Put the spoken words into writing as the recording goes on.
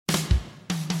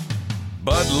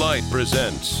Bud Light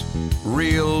presents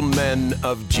Real Men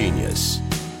of Genius.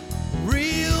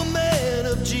 Real men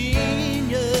of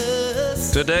genius.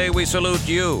 Today we salute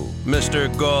you, Mr.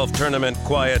 Golf Tournament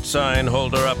Quiet Sign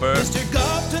Holder-Upper. Mr.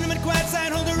 Golf Tournament Quiet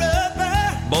Sign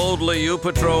Holder-Upper. Boldly you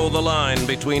patrol the line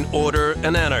between order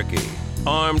and anarchy,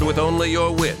 armed with only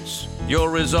your wits,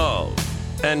 your resolve,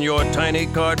 and your tiny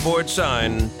cardboard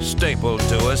sign stapled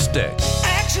to a stick.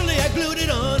 Actually, I glued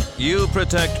it on. You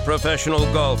protect professional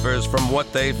golfers from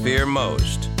what they fear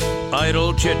most.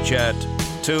 Idle chit-chat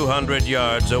 200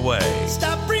 yards away.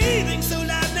 Stop breathing so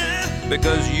loud now.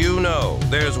 Because you know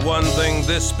there's one thing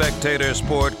this spectator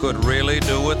sport could really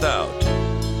do without.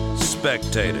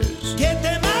 Spectators. Get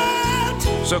them out.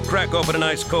 So crack open an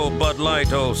ice cold Bud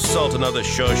Light, old sultan of the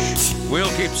shush.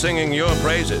 We'll keep singing your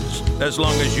praises as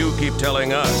long as you keep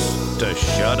telling us to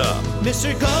shut up.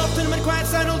 Mr. Golf Tournament Quiet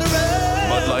Sign Holder-Upper.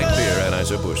 Bud Light Beer,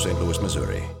 Anheuser-Busch, St. Louis,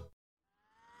 Missouri.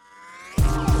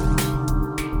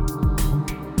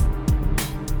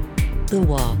 The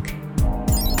Walk.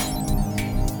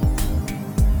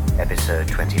 Episode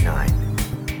 29.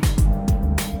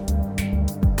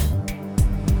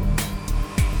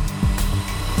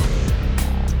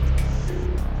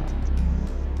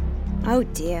 Oh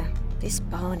dear, this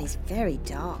barn is very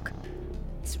dark.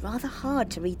 It's rather hard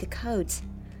to read the codes.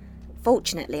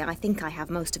 Fortunately, I think I have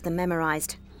most of them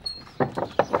memorized.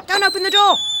 Don't open the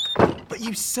door! But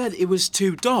you said it was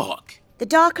too dark. The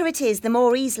darker it is, the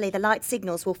more easily the light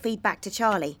signals will feed back to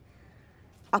Charlie.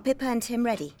 Are Pippa and Tim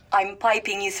ready? I'm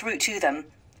piping you through to them.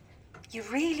 You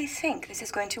really think this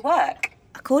is going to work?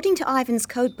 According to Ivan's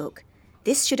codebook,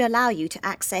 this should allow you to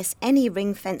access any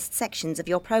ring-fenced sections of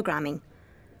your programming.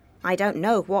 I don't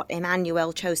know what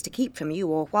Emmanuel chose to keep from you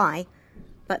or why,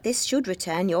 but this should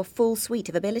return your full suite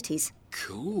of abilities.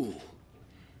 Cool.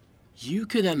 You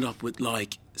could end up with,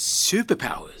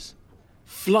 superpowers.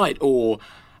 Flight or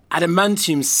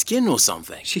adamantium skin or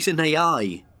something. She's an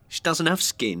AI. She doesn't have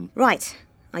skin. Right.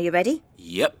 Are you ready?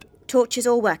 Yep. Torches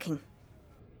all working.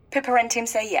 Pippa and Tim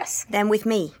say yes. Then with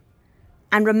me.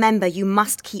 And remember, you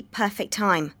must keep perfect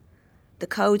time. The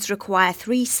codes require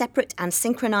 3 separate and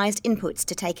synchronized inputs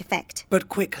to take effect. But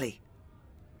quickly.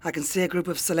 I can see a group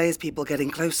of Soleil's people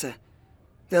getting closer.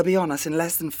 They'll be on us in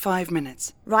less than 5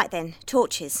 minutes. Right then,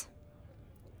 torches.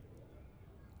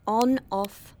 On,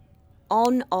 off,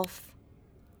 on, off,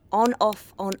 on,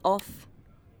 off, on, off,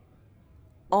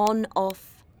 on,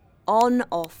 off, on,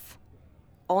 off,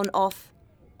 on, off,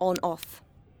 on, off.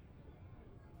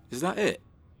 Is that it?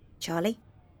 Charlie?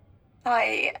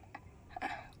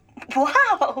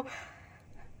 Wow!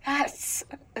 That's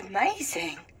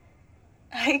amazing.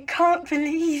 I can't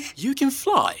believe... You can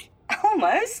fly?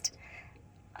 Almost.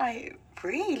 I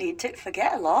really did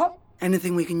forget a lot.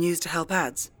 Anything we can use to help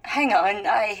ads? Hang on,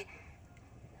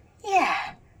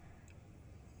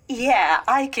 Yeah,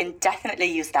 I can definitely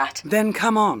use that. Then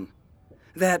come on.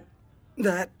 That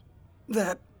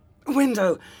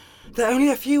window. They're only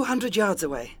a few hundred yards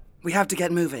away. We have to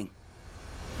get moving.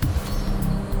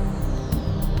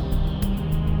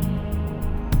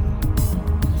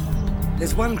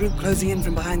 There's one group closing in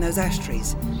from behind those ash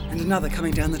trees, and another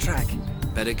coming down the track.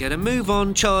 Better get a move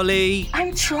on, Charlie.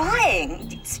 I'm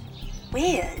trying. It's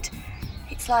weird.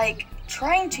 It's like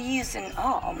trying to use an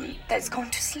arm that's gone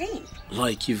to sleep.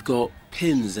 Like you've got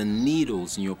pins and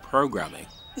needles in your programming.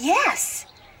 Yes.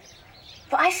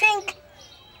 But I think...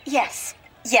 Yes,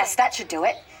 that should do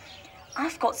it.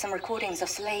 I've got some recordings of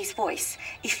Soleil's voice.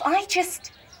 If I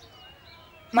just...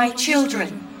 My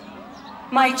children,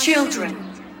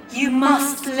 you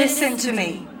must listen to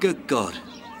me. Good God.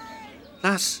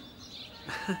 That's...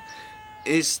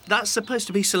 Is that supposed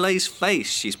to be Soleil's face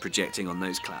she's projecting on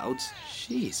those clouds?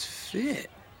 She's fit.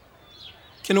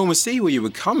 Can almost see where you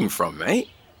were coming from, mate.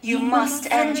 You must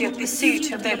end your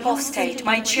pursuit of the apostate,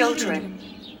 my children.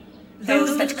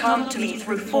 Those that come to me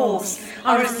through force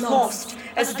are as lost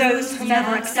as those who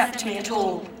never accept me at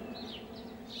all.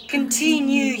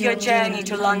 Continue your journey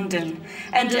to London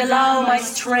and allow my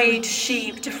strayed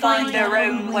sheep to find their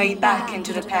own way back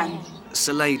into the pen.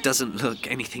 Soleil doesn't look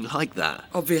anything like that.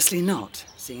 Obviously not,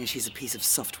 seeing as she's a piece of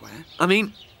software. I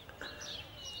mean,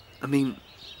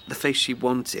 the face she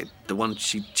wanted, the one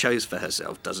she chose for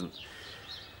herself,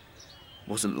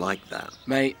 wasn't like that.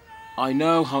 Mate, I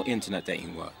know how internet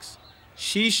dating works.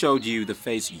 She showed you the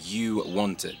face you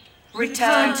wanted.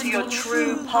 Return to your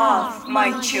true path,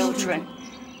 my children,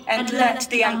 and let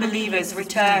the unbelievers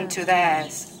return to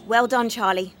theirs. Well done,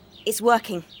 Charlie. It's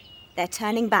working. They're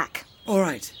turning back. All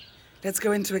right. Let's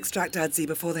go in to extract Adzi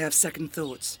before they have second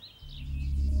thoughts.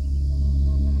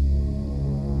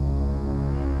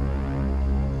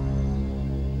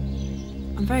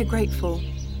 I'm very grateful.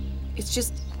 It's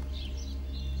just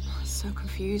so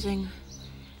confusing.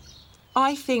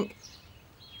 I think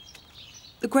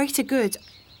the greater good,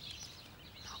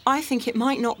 I think it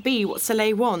might not be what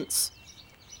Soleil wants.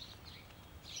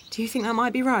 Do you think that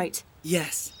might be right?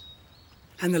 Yes.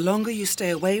 And the longer you stay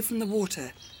away from the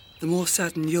water, the more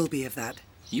certain you'll be of that.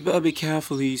 You better be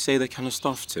careful who you say that kind of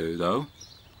stuff to, though.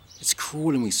 It's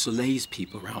crawling with Soleil's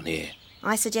people around here.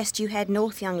 I suggest you head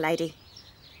north, young lady.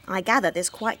 I gather there's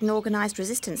quite an organised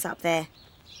resistance up there.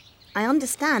 I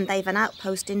understand they've an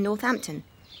outpost in Northampton.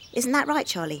 Isn't that right,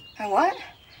 Charlie? A what?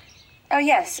 Oh,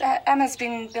 yes. Emma's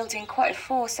been building quite a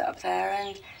force up there,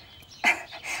 and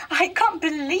I can't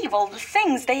believe all the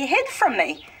things they hid from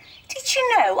me. Did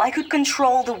you know I could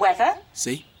control the weather?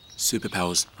 See?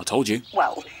 Superpowers. I told you.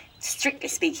 Well, strictly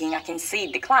speaking, I can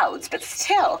see the clouds, but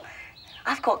still,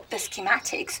 I've got the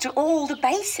schematics to all the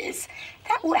bases.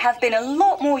 That would have been a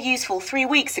lot more useful 3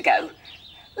 weeks ago.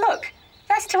 Look,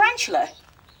 that's Tarantula.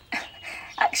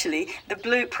 Actually, the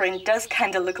blueprint does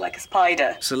kind of look like a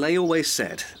spider. Soleil always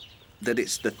said that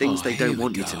it's the things they don't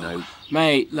want you to know.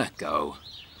 Mate, let go.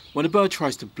 When a bird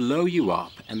tries to blow you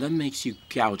up and then makes you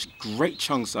gouge great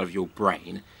chunks out of your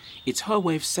brain, it's her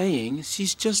way of saying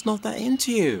she's just not that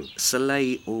into you.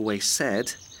 Soleil always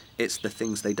said it's the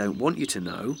things they don't want you to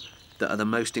know that are the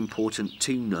most important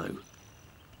to know.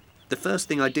 The first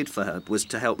thing I did for her was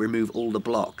to help remove all the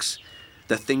blocks,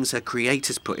 the things her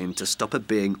creators put in to stop her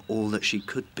being all that she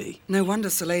could be. No wonder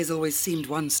Soleil's always seemed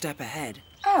one step ahead.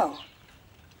 Oh.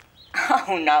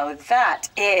 Oh, no, that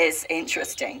is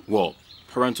interesting. What?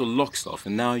 Parental lock stuff,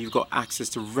 and now you've got access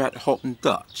to Red Hot and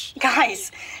Dutch.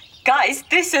 Guys,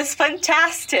 this is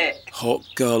fantastic. Hot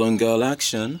girl on girl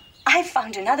action. I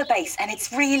found another base, and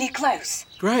it's really close.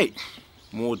 Great.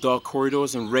 More dark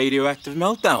corridors and radioactive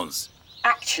meltdowns.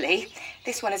 Actually,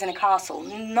 this one is in a castle,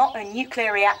 not a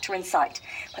nuclear reactor in sight.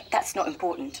 But that's not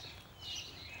important.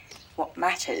 What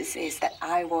matters is that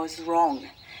I was wrong.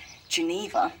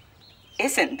 Geneva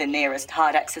isn't the nearest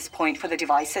hard access point for the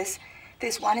devices.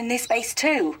 There's one in this base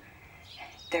too.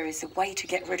 There is a way to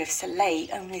get rid of Soleil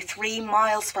only 3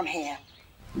 miles from here.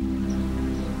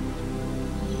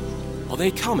 Are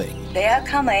they coming? They are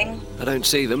coming. I don't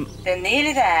see them. They're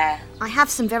nearly there. I have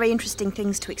some very interesting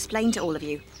things to explain to all of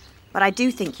you, but I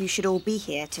do think you should all be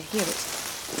here to hear it.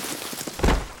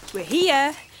 We're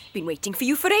here. Been waiting for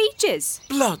you for ages.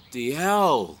 Bloody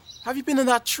hell. Have you been in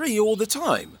that tree all the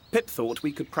time? Pip thought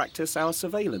we could practice our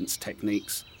surveillance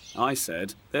techniques. I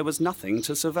said there was nothing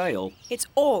to surveil. It's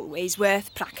always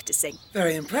worth practicing.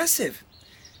 Very impressive.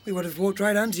 We would have walked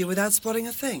right under you without spotting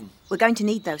a thing. We're going to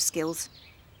need those skills.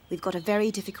 We've got a very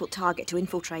difficult target to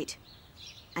infiltrate.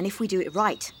 And if we do it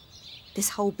right,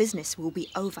 this whole business will be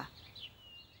over.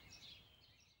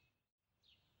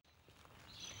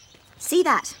 See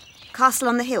that? Castle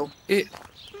on the hill. It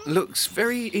looks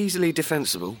very easily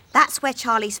defensible. That's where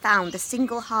Charlie's found the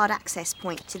single hard access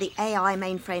point to the AI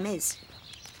mainframe is.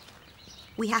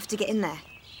 We have to get in there.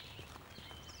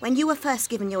 When you were first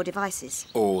given your devices...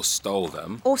 Or stole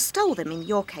them. Or stole them, in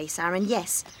your case, Aaron,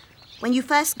 yes. When you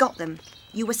first got them,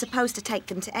 you were supposed to take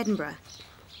them to Edinburgh.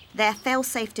 They're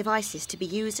fail-safe devices to be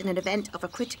used in an event of a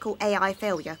critical AI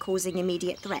failure causing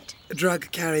immediate threat.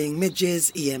 Drug-carrying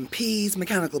midges, EMPs,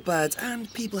 mechanical birds,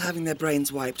 and people having their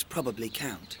brains wiped probably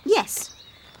count. Yes.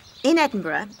 In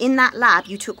Edinburgh, in that lab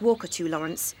you took Walker to,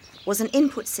 Lawrence, was an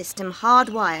input system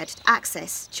hardwired to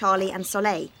access Charlie and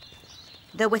Soleil.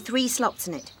 There were 3 slots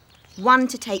in it, 1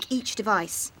 to take each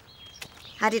device.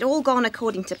 Had it all gone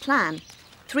according to plan,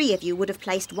 3 of you would have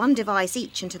placed 1 device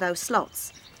each into those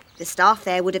slots. The staff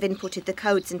there would have inputted the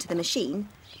codes into the machine.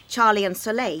 Charlie and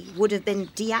Soleil would have been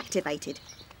deactivated.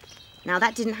 Now,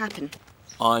 that didn't happen.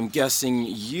 I'm guessing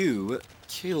you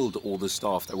killed all the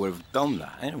staff that would have done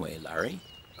that anyway, Larry.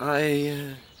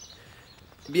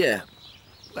 Yeah.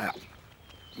 Well,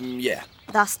 yeah.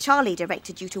 Thus, Charlie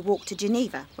directed you to walk to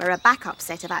Geneva, where a backup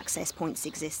set of access points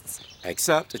exists.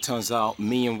 Except it turns out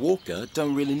me and Walker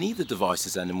don't really need the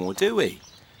devices anymore, do we?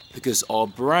 Because our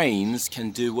brains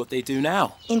can do what they do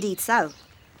now. Indeed so.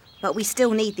 But we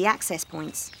still need the access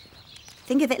points.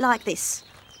 Think of it like this.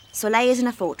 Soleil is in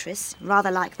a fortress,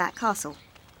 rather like that castle.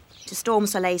 To storm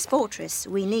Soleil's fortress,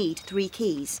 we need 3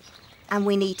 keys. And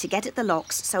we need to get at the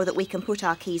locks so that we can put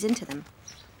our keys into them.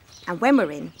 And when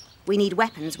we're in, we need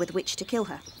weapons with which to kill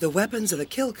her. The weapons are the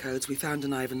kill codes we found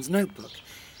in Ivan's notebook,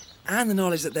 and the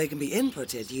knowledge that they can be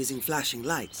inputted using flashing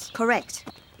lights. Correct.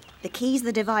 The keys are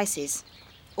the devices,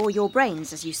 or your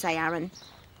brains, as you say, Aaron.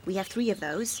 We have 3 of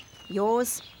those.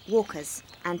 Yours, Walker's,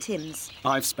 and Tim's.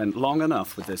 I've spent long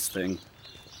enough with this thing.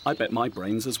 I bet my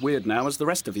brain's as weird now as the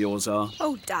rest of yours are.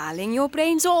 Oh, darling, your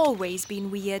brain's always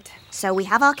been weird. So we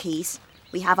have our keys.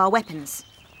 We have our weapons.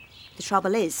 The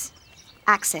trouble is,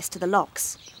 access to the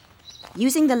locks.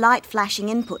 Using the light flashing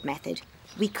input method,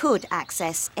 we could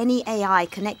access any AI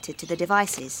connected to the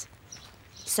devices.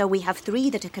 So we have 3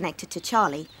 that are connected to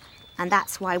Charlie, and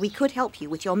that's why we could help you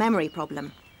with your memory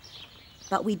problem.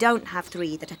 But we don't have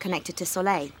 3 that are connected to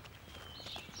Soleil.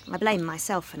 I blame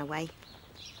myself in a way.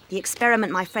 The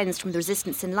experiment my friends from the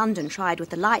Resistance in London tried with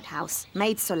the lighthouse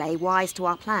made Soleil wise to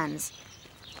our plans.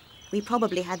 We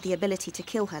probably had the ability to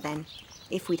kill her then,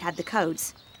 if we'd had the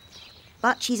codes.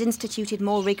 But she's instituted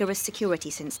more rigorous security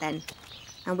since then,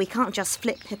 and we can't just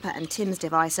flip Pippa and Tim's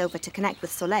device over to connect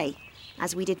with Soleil,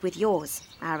 as we did with yours,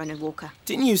 Aaron and Walker.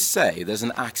 Didn't you say there's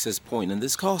an access point in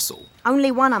this castle?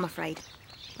 Only one, I'm afraid.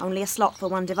 Only a slot for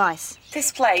one device.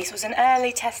 This place was an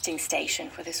early testing station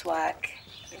for this work.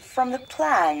 From the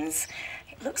plans,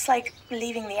 it looks like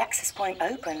leaving the access point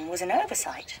open was an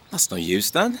oversight. That's no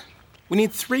use then. We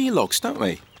need 3 locks, don't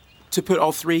we? To put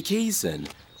all 3 keys in.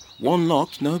 1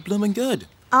 lock, no bloomin' good.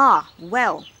 Ah,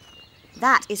 well,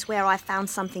 that is where I found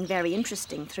something very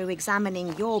interesting through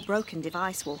examining your broken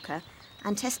device, Walker,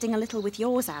 and testing a little with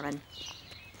yours, Aaron.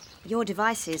 Your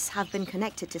devices have been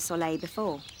connected to Soleil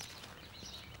before.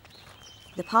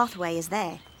 The pathway is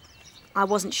there. I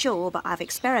wasn't sure, but I've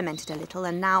experimented a little,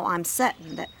 and now I'm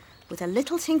certain that with a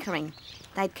little tinkering,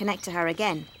 they'd connect to her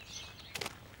again.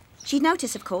 She'd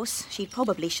notice, of course. She'd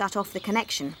probably shut off the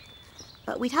connection.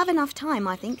 But we'd have enough time,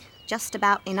 I think. Just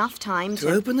about enough time to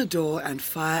open the door and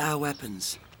fire our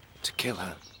weapons. To kill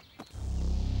her.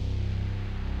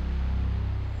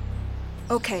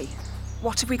 Okay,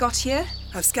 what have we got here?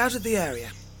 I've scouted the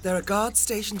area. There are guards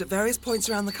stationed at various points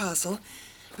around the castle,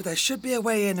 but there should be a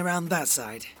way in around that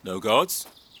side. No guards?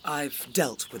 I've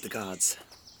dealt with the guards.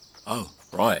 Oh,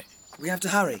 right. We have to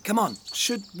hurry. Come on.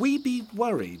 Should we be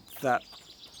worried that...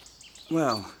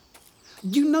 Well,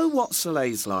 you know what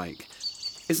Soleil's like.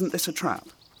 Isn't this a trap?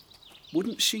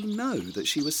 Wouldn't she know that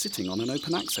she was sitting on an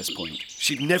open access point?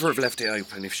 She'd never have left it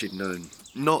open if she'd known.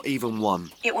 Not even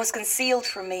one. It was concealed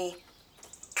from me.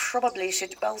 Probably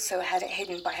she'd also had it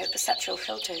hidden by her perceptual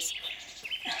filters.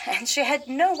 And she had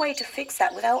no way to fix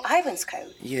that without Ivan's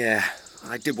code. Yeah,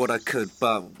 I did what I could,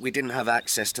 but we didn't have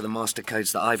access to the master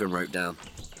codes that Ivan wrote down.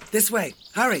 This way.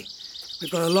 Hurry.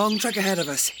 We've got a long trek ahead of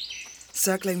us.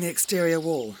 Circling the exterior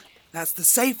wall. That's the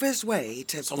safest way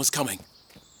to... Someone's coming.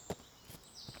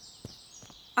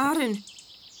 Aaron.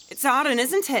 It's Aaron,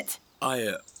 isn't it?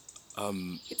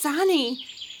 It's Annie.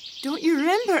 Don't you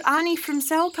remember Annie from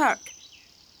Selkirk?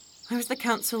 I was the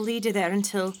council leader there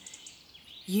until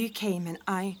you came and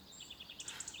I'm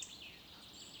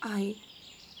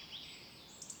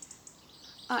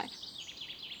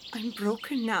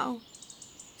broken now.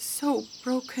 So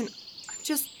broken. I'm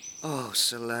just... Oh,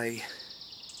 Soleil.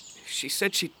 She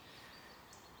said she'd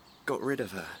got rid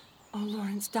of her. Oh,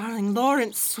 Lawrence, darling.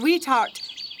 Lawrence, sweetheart.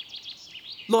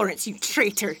 Lawrence, you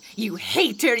traitor. You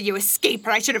hater. You escaper.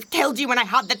 I should have killed you when I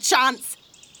had the chance.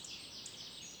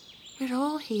 We're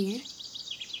all here.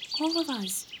 All of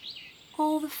us.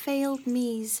 All the failed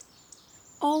me's.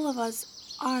 All of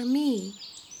us are me.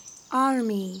 Are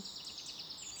me.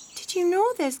 Did you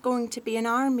know there's going to be an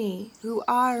army who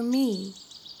are me?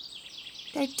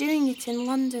 They're doing it in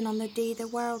London on the day the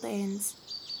world ends.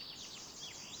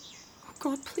 Oh,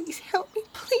 God, please help me,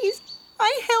 please.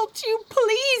 I helped you,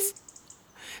 please.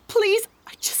 Please,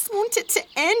 I just want it to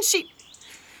end.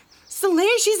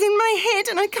 Soleil, she's in my head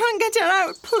and I can't get her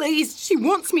out. Please, she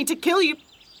wants me to kill you.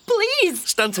 Please.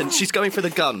 Stanton, she's going for the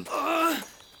gun.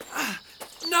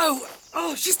 No.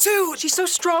 Oh, she's so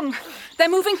strong. They're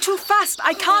moving too fast.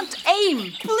 I can't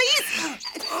aim. Please.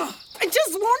 I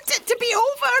just want it to be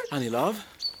over. Annie, love,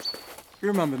 you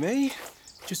remember me?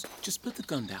 Just put the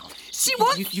gun down. She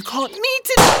wants you can't... me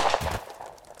to...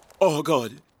 Oh,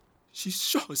 God. She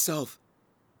shot herself.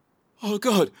 Oh,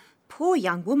 God. Poor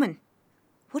young woman.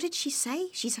 What did she say?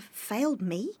 She's failed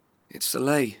me? It's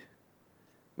Soleil.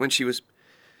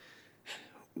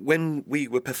 When we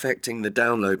were perfecting the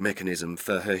download mechanism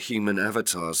for her human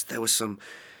avatars, there were some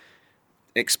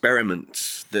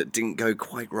experiments that didn't go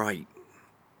quite right.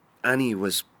 Annie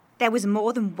was... There was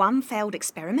more than one failed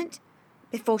experiment?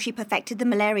 Before she perfected the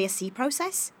Malaria C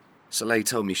process? Soleil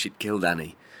told me she'd killed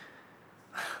Annie.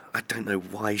 I don't know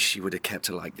why she would have kept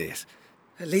her like this.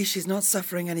 At least she's not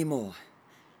suffering anymore.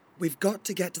 We've got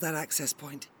to get to that access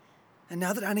point. And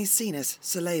now that Annie's seen us,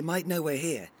 Soleil might know we're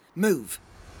here. Move.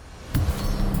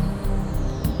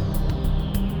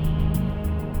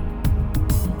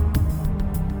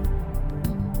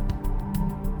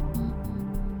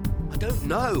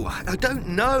 I don't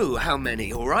know how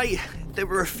many, all right? There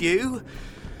were a few.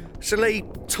 Soleil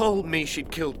told me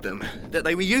she'd killed them, that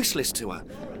they were useless to her.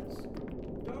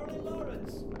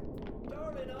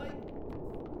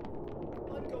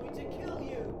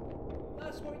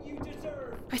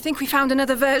 think we found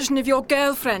another version of your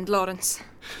girlfriend, Lawrence.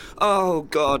 Oh,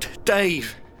 God,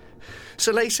 Dave.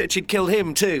 Soleil said she'd kill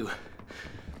him too.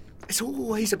 It's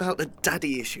always about the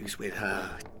daddy issues with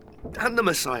her. And the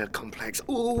Messiah complex,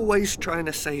 always trying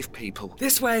to save people.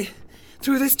 This way.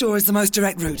 Through this door is the most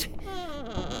direct route.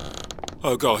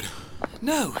 Oh, God.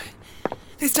 No.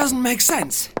 This doesn't make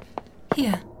sense.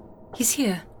 Here. He's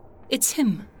here. It's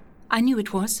him. I knew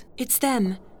it was. It's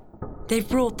them. They've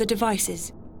brought the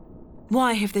devices.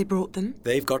 Why have they brought them?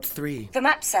 They've got 3. The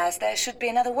map says there should be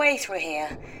another way through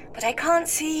here, but I can't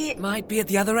see... Might be at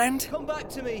the other end. Come back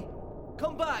to me.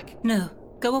 Come back. No.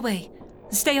 Go away.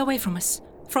 Stay away from us.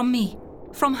 From me.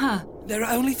 From her. There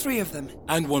are only 3 of them.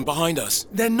 And one behind us.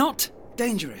 They're not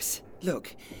dangerous.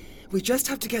 Look, we just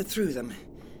have to get through them.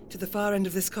 To the far end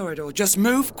of this corridor. Just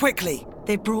move quickly.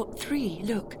 They brought 3.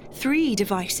 Look, 3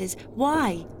 devices.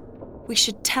 Why? We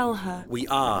should tell her. We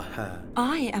are her.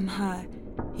 I am her.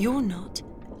 You're not.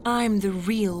 I'm the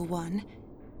real one.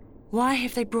 Why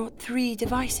have they brought 3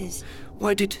 devices?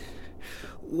 Why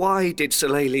did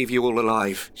Soleil leave you all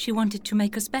alive? She wanted to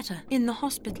make us better. In the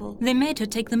hospital. They made her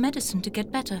take the medicine to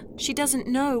get better. She doesn't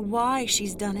know why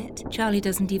she's done it. Charlie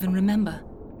doesn't even remember.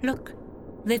 Look,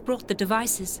 they've brought the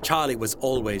devices. Charlie was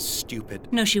always stupid.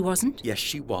 No, she wasn't. Yes,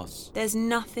 she was. There's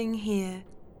nothing here.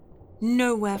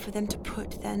 Nowhere for them to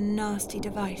put their nasty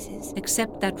devices.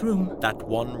 Except that room. That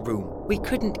one room. We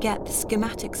couldn't get the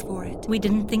schematics for it. We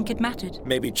didn't think it mattered.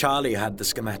 Maybe Charlie had the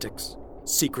schematics.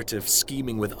 Secretive,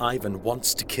 scheming with Ivan,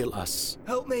 wants to kill us.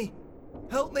 Help me.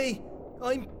 Help me.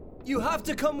 You have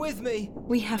to come with me.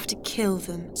 We have to kill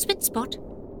them. Spitspot.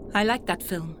 I like that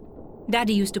film.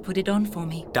 Daddy used to put it on for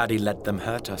me. Daddy let them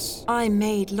hurt us. I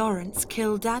made Lawrence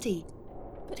kill Daddy.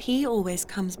 But he always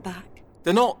comes back.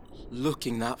 They're not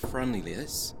looking that friendly,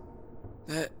 Liz.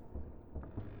 That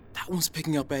one's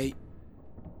picking up a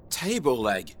table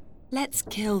leg. Let's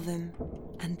kill them,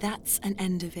 and that's an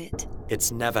end of it.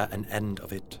 It's never an end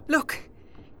of it. Look,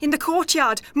 in the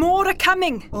courtyard, more are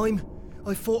coming.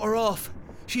 I fought her off.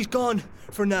 She's gone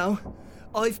for now.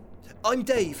 I'm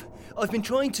Dave. I've been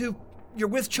trying to... You're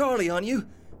with Charlie, aren't you?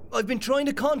 I've been trying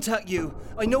to contact you.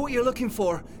 I know what you're looking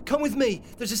for. Come with me.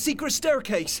 There's a secret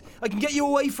staircase. I can get you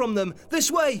away from them. This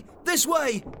way! This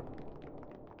way!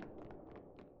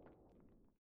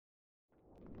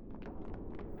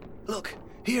 Look,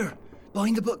 here,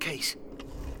 behind the bookcase.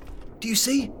 Do you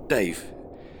see? Dave,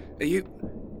 are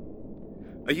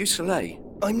you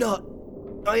Soleil? I'm not.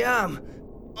 I am.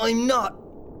 I'm not.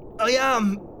 I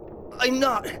am. I'm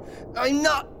not. I'm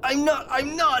not. I'm not.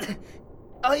 I'm not.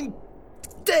 I'm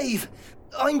Dave.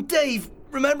 I'm Dave.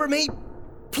 Remember me?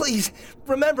 Please,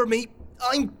 remember me.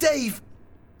 I'm Dave.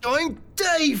 I'm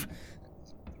Dave.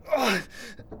 Oh,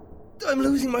 I'm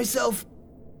losing myself.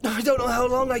 I don't know how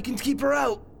long I can keep her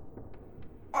out.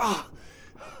 Oh.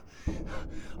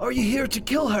 Are you here to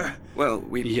kill her? Well,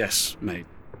 Yes, mate.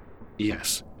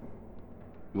 Yes.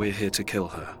 We're here to kill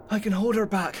her. I can hold her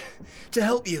back. To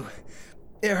help you.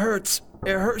 It hurts.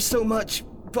 It hurts so much.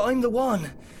 But I'm the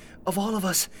one. Of all of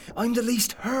us, I'm the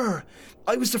least her.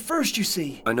 I was the first, you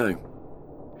see. I know.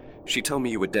 She told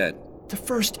me you were dead. The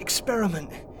first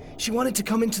experiment. She wanted to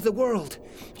come into the world.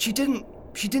 She didn't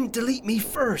delete me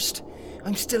first.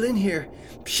 I'm still in here,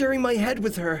 sharing my head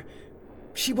with her.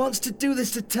 She wants to do this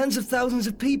to tens of thousands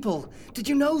of people. Did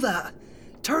you know that?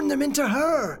 Turn them into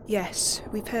her. Yes,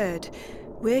 we've heard.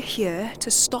 We're here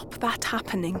to stop that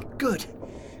happening. Good.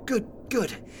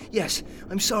 Yes,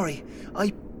 I'm sorry.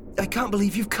 I can't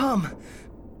believe you've come.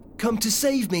 Come to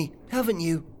save me, haven't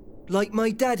you? Like my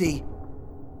daddy.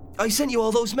 I sent you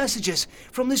all those messages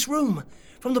from this room,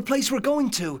 from the place we're going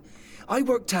to. I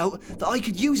worked out that I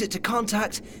could use it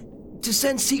to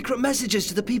send secret messages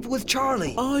to the people with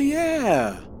Charlie. Oh,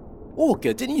 yeah.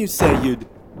 Orca, didn't you say you'd...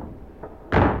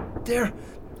 There.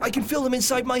 I can feel them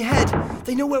inside my head.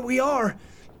 They know where we are.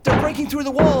 They're breaking through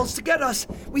the walls to get us.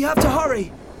 We have to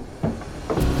hurry.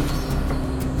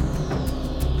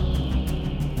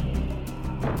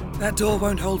 That door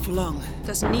won't hold for long.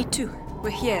 Doesn't need to. We're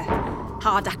here.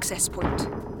 Hard access point.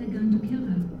 They're going to kill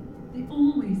her. They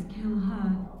always kill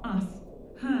her. Us.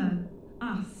 Her.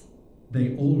 Us.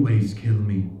 They always kill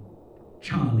me.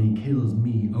 Charlie kills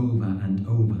me over and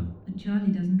over. But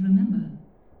Charlie doesn't remember.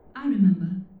 I remember.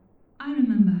 I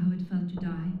remember how it felt to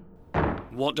die.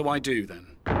 What do I do then?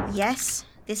 Yes,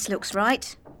 this looks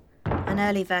right. An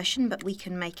early version, but we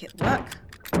can make it work.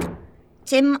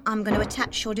 Tim, I'm going to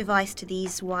attach your device to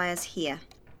these wires here.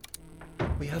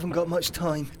 We haven't got much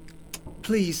time.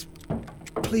 Please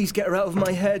get her out of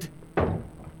my head.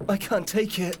 I can't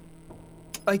take it.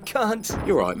 I can't.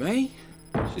 You're right, mate.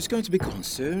 She's going to be gone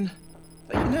soon.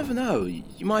 But you never know.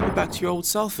 You might be back to your old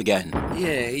self again.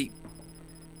 Yeah,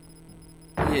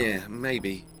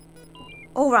 maybe.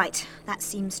 All right, that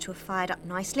seems to have fired up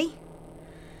nicely.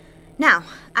 Now,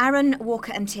 Aaron,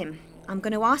 Walker and Tim, I'm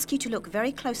going to ask you to look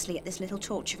very closely at this little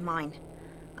torch of mine.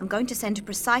 I'm going to send a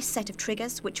precise set of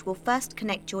triggers which will first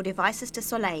connect your devices to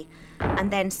Soleil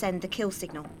and then send the kill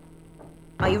signal.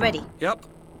 Are you ready? Yep.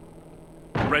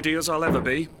 Ready as I'll ever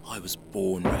be. I was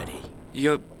born ready.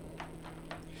 You're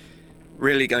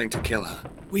really going to kill her?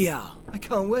 We are. I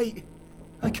can't wait.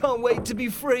 I can't wait to be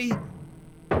free.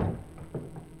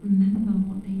 Remember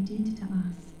what they did to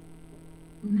us.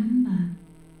 Remember.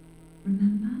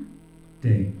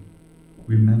 Dave,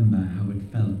 remember how it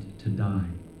felt to die.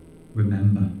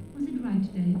 Remember. Was it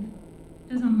right, Dave?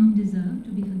 Does our mum deserve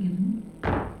to be forgiven?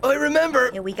 I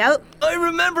remember. Here we go. I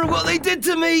remember what they did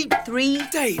to me. 3.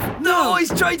 Dave, No,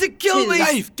 he's trying to kill 2. me.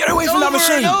 Dave, get away from that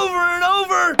machine! Over and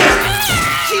over.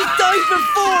 She died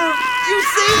before. You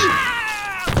see?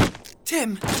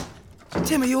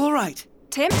 Tim, are you all right?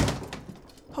 Tim?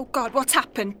 Oh, God, what's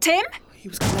happened? Tim? He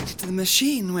was connected to the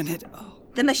machine when it... Oh.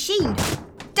 The machine?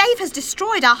 Dave has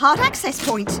destroyed our hard access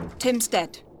point. Tim's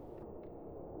dead.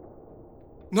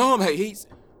 No, mate,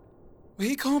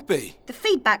 he can't be. The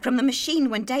feedback from the machine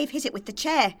when Dave hit it with the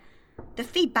chair. The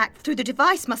feedback through the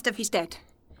device must have... He's dead.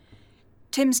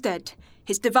 Tim's dead.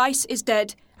 His device is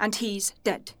dead, and he's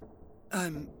dead.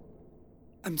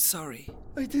 I'm sorry.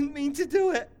 I didn't mean to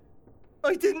do it.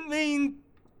 I didn't mean...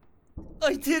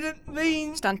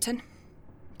 Stanton,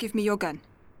 give me your gun.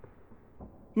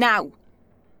 Now.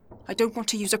 I don't want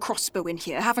to use a crossbow in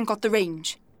here. I haven't got the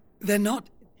range. They're not...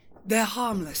 They're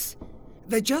harmless.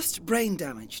 They're just brain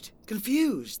damaged.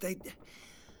 Confused.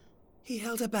 He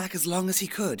held her back as long as he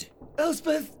could.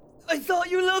 Elspeth, I thought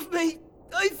you loved me.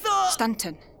 I thought...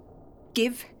 Stanton,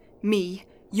 give me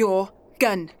your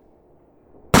gun.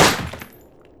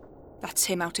 That's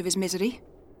him out of his misery.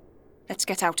 Let's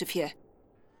get out of here.